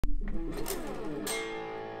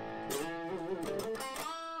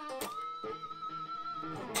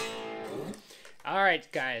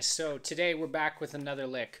Alright guys, so today we're back with another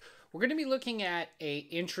lick. We're going to be looking at a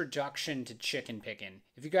introduction to chicken picking.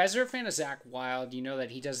 If you guys are a fan of Zakk Wyldes, you know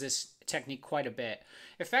that he does this technique quite a bit.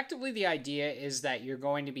 Effectively, the idea is that you're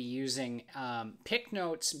going to be using pick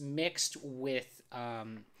notes mixed with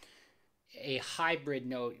a hybrid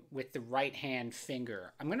note with the right hand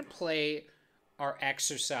finger. I'm going to play our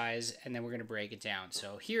exercise and then we're going to break it down.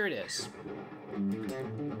 So here it is.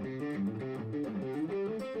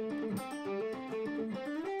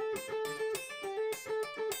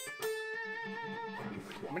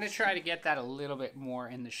 I'm going to try to get that a little bit more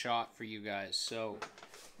in the shot for you guys. So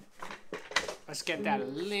let's get that a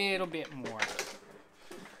little bit more.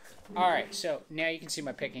 Alright, so now you can see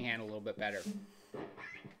my picking hand a little bit better.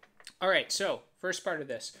 Alright, so first part of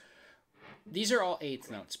this. These are all eighth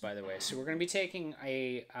notes, by the way. So we're going to be taking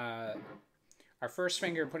our first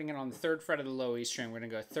finger and putting it on the 3rd fret of the low E string. We're going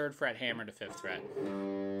to go 3rd fret, hammer to 5th fret.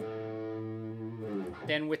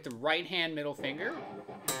 Then with the right hand middle finger,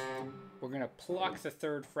 we're going to pluck the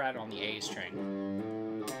 3rd fret on the A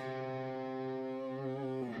string.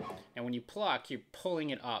 And when you pluck, you're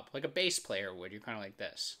pulling it up like a bass player would. You're kind of like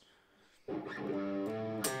this.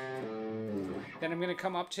 Then I'm going to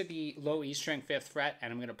come up to the low E string 5th fret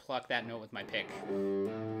and I'm going to pluck that note with my pick.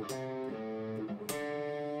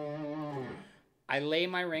 I lay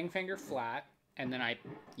my ring finger flat and then I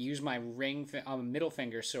use my middle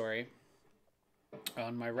finger,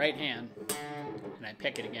 on my right hand, and I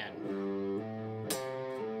pick it again.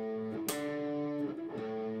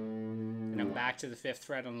 And I'm back to the 5th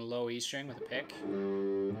fret on the low E string with a pick.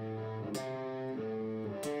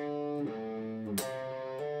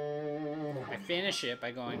 I finish it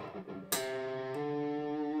by going,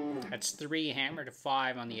 that's 3, hammer to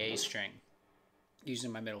 5 on the A string,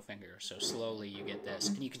 using my middle finger. So slowly you get this.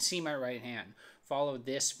 And you can see my right hand. Follow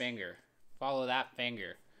this finger. Follow that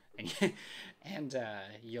finger. And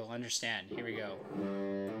you'll understand. Here we go.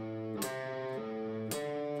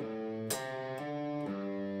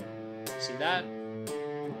 See that?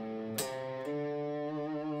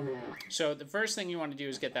 So the first thing you want to do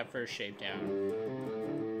is get that first shape down.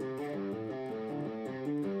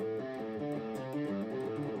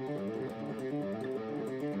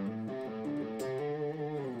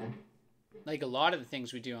 Like a lot of the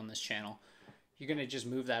things we do on this channel, you're going to just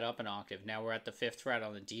move that up an octave. Now we're at the 5th fret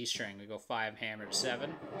on the D string. We go 5, hammer to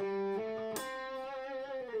 7.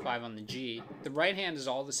 5 on the G. The right hand is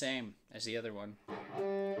all the same as the other one.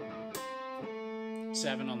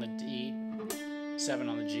 7 on the D. 7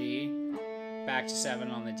 on the G. Back to 7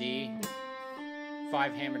 on the D.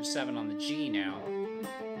 5, hammer to 7 on the G now.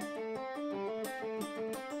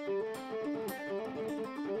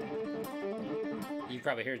 You've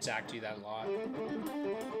probably heard Zakk do that a lot.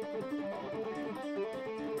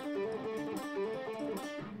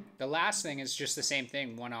 The last thing is just the same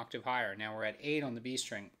thing, 1 octave higher. Now we're at 8 on the B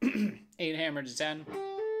string. 8 hammer to 10.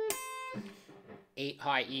 8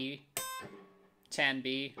 high E. 10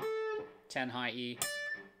 B. 10 high E.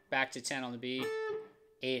 Back to 10 on the B.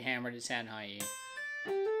 8 hammer to 10 high E.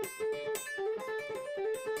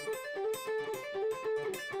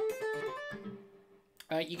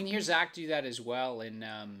 You can hear Zakk do that as well in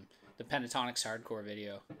the Pentatonics Hardcore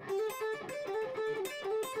video.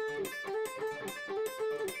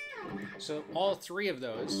 So all 3 of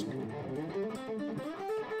those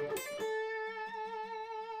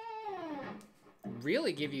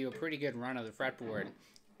really give you a pretty good run of the fretboard.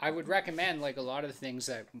 I would recommend, like a lot of the things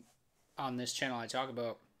that on this channel I talk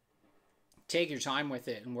about, take your time with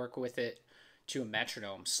it and work with it to a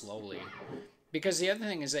metronome slowly. Because the other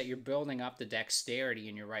thing is that you're building up the dexterity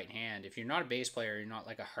in your right hand. If you're not a bass player, you're not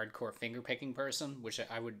like a hardcore finger picking person, which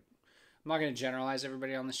I'm not going to generalize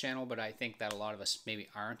everybody on this channel, but I think that a lot of us maybe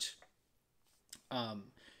aren't.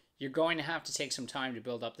 You're going to have to take some time to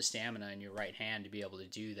build up the stamina in your right hand to be able to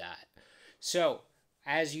do that. So,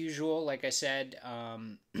 as usual, like I said,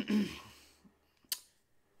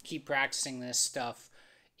 keep practicing this stuff.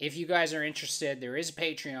 If you guys are interested, there is a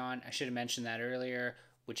Patreon. I should have mentioned that earlier,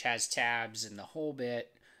 which has tabs and the whole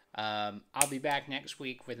bit. I'll be back next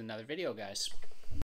week with another video, guys.